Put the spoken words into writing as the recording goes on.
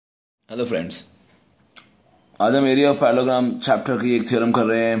Hello friends, आज हम area of parallelogram chapter की एक थ्योरम कर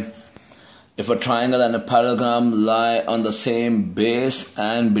रहे हैं. If a triangle and a parallelogram lie on the same base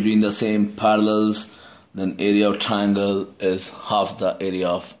and between the same parallels, then area of triangle is half the area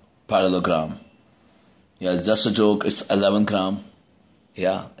of parallelogram. Yeah, it's just a joke. It's 11 gram.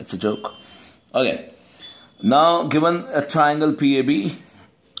 Yeah, it's a joke. Okay. Now, given a triangle PAB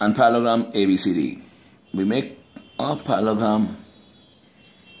and parallelogram ABCD, we make a parallelogram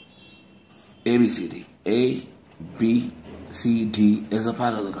ABCD. A, B, C, D is a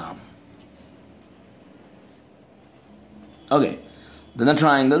parallelogram. Okay. Then a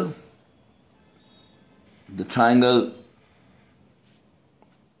triangle. The triangle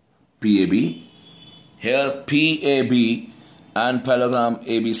PAB. Here PAB and parallelogram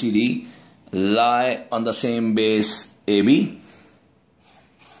ABCD lie on the same base AB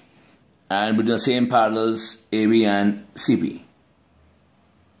and between the same parallels AB and CP.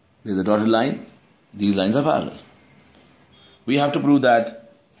 There is a dotted line. These lines are parallel. We have to prove that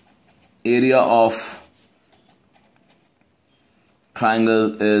area of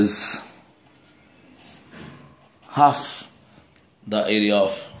triangle is half the area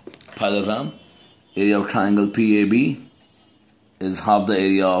of parallelogram. Area of triangle PAB is half the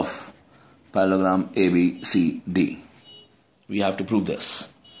area of parallelogram ABCD. We have to prove this.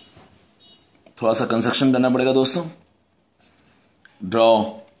 थोड़ा सा construction करना पड़ेगा दोस्तों. Draw.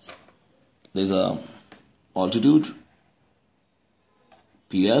 There's a altitude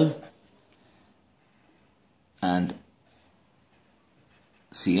PL and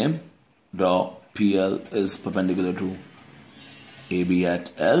CM. Draw PL is perpendicular to AB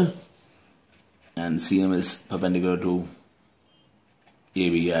at L and CM is perpendicular to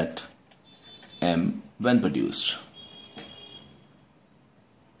AB at M when produced.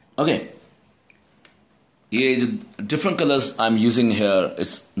 Okay. ये different colors I'm using here,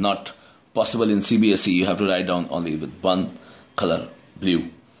 it's not possible in CBSE. You have to write down only with one color, blue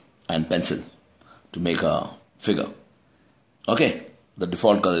and pencil to make a figure. Okay. The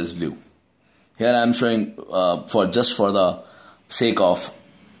default color is blue. Here I am showing for the sake of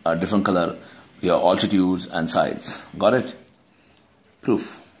a different color your altitudes and sides. Got it?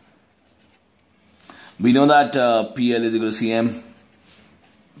 Proof. We know that PL is equal to CM.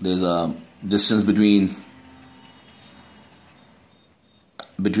 There is a distance between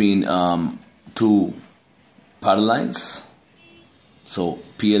two parallel lines. So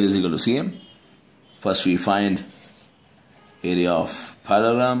PL is equal to CM. First we find area of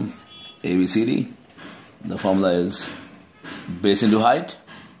parallelogram ABCD. The formula is base into height,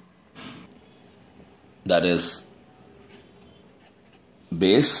 that is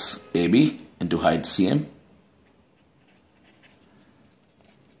base AB into height CM,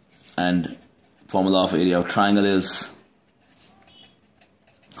 and formula of area of triangle is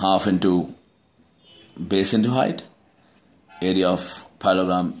half into base into height. Area of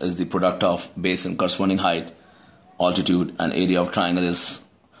parallelogram is the product of base and corresponding height, altitude, and area of triangle is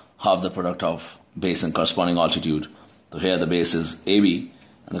half the product of base and corresponding altitude. So here the base is AB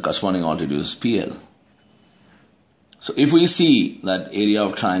and the corresponding altitude is PL. So if we see that area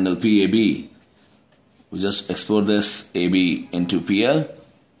of triangle PAB, we just export this AB into PL.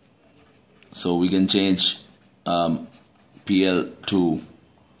 So we can change PL to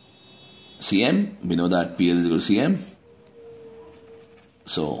CM. We know that PL is equal to CM.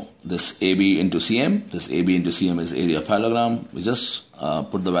 So this AB into CM, this AB into CM is area of parallelogram. We just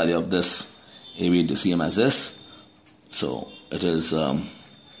put the value of this AB into CM as this. So it is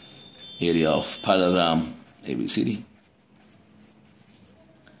area of parallelogram ABCD.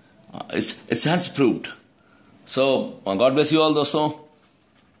 It's has proved. So God bless you all, dosto.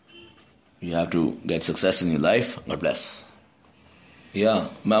 You have to get success in your life. God bless. Yeah,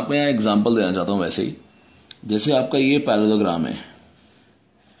 मैं आपको यहाँ example देना चाहता हूँ. वैसे ही जैसे आपका ये पैरेललोग्राम है,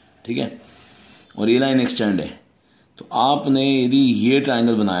 ठीक है, और ये लाइन एक्सटेंड है, तो आपने यदि ये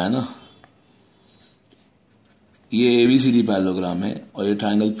ट्राइंगल बनाया ना, ये ABCD पैरेललोग्राम है और ये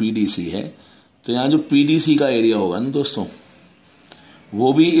ट्राइंगल PDC है, तो यहाँ जो PDC का एरिया होगा ना दोस्तों,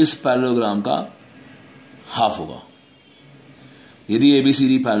 वो भी इस पैरेललोग्राम का हाफ होगा. यदि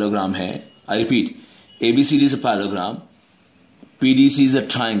ABCD पैरेललोग्राम है, I repeat, ABCD is a parallelogram, PDC is a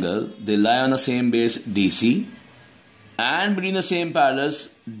triangle, they lie on the same base DC, and between the same parallels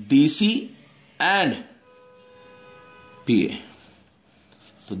DC and PA.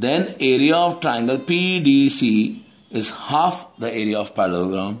 So then area of triangle PDC is half the area of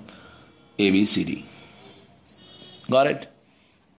parallelogram ABCD. Got it?